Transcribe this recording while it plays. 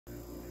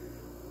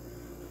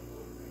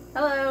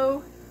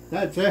Hello.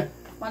 That's it.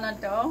 Wanna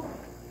go?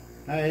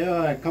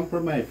 I come for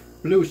my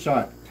flu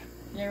shot.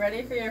 You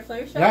ready for your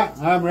flu shot? Yeah,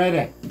 I'm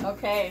ready.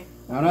 Okay.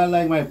 I'm not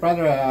like my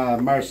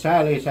brother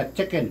Marcel. He's a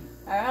chicken.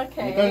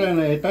 Okay.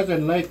 He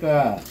doesn't like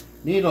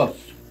needles.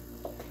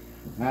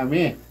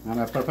 Me, I'm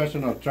a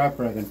professional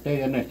trapper. I can take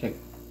anything.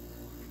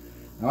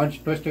 I once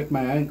twisted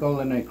my ankle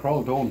and I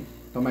crawled home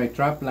to my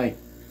trap line.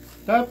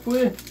 Tap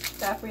way.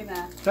 Tapos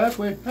na. Tap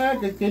way.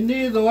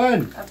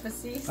 Kinidoan.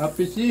 Apasis.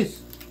 Apisis.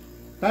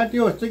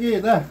 Tatyo,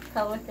 sige da.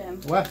 Pelican.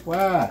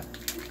 Wah.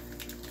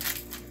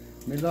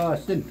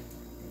 Milasin.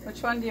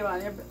 Which one do you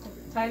want? Your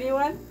tiny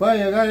one? Boy,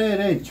 you got it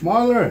ain't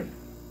smaller.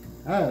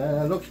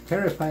 That looks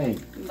terrifying.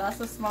 That's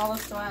the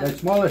smallest one. The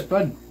smallest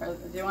one. Or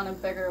do you want a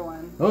bigger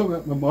one? Oh,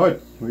 my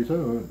mod.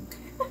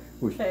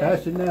 Who's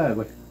passing there?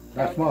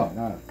 That's small.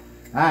 No.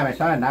 My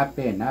son, not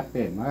pain.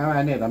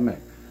 I need a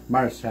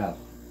Marcel.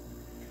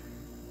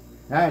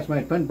 That's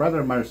my twin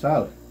brother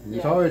Marcel.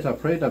 He's always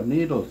afraid of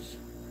needles.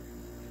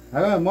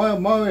 I got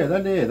more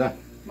than either.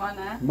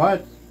 Mana?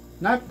 Mod,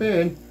 not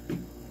pain.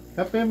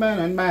 Happy man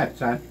and mad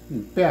son.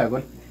 Fair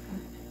good.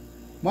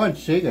 Mod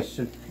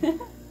Sigas.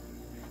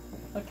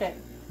 Okay.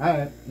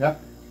 Yeah.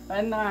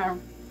 One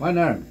arm. One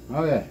arm.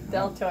 Okay.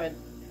 Deltoid.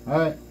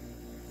 Alright.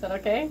 Is that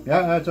okay?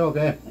 Yeah, that's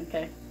okay.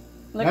 Okay.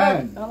 Look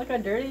how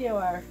dirty you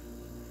are.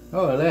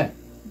 Oh, there.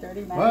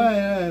 Dirty man.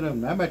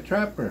 Well, I'm a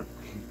trapper.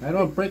 I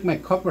don't break my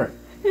cover.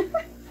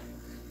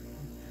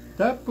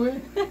 That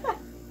way.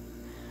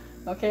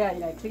 Okay,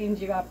 I cleaned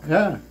you up.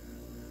 Yeah.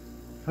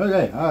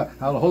 Okay,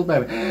 I'll hold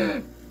my...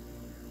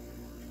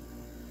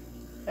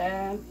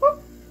 And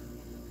whoop.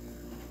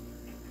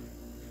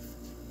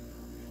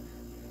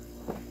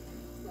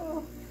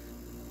 Oh.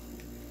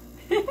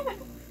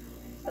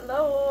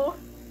 Hello.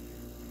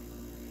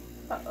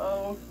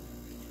 Uh-oh.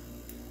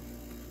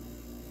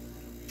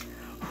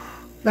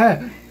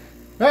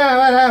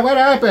 What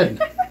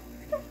happened?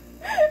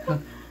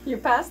 You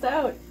passed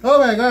out. Oh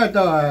my God,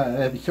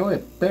 I'm so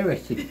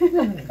embarrassing.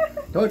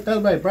 Don't tell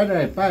my brother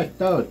I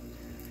passed out.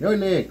 He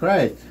only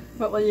cried.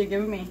 What will you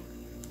give me?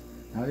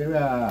 I'll give you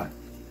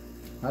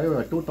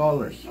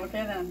 $2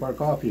 Okay then. for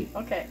coffee.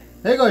 Okay.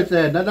 Hey guys,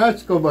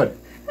 that's good.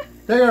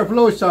 Take your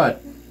flu shot.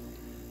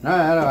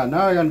 Now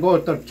I can go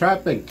to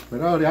trapping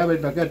without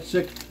having to get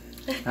sick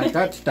and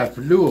catch the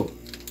flu.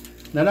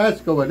 Now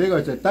that's good. Hey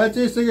guys, that's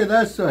it.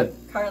 That's good.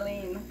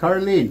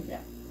 Carlene.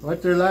 Yeah.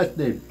 What's your last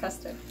name?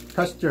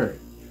 Custer.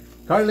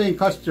 Carlene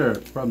Custer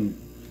from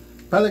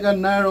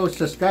Pelican Narrows,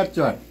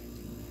 Saskatchewan.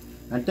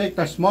 And take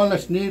the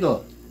smallest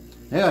needle.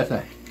 Hey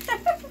guys.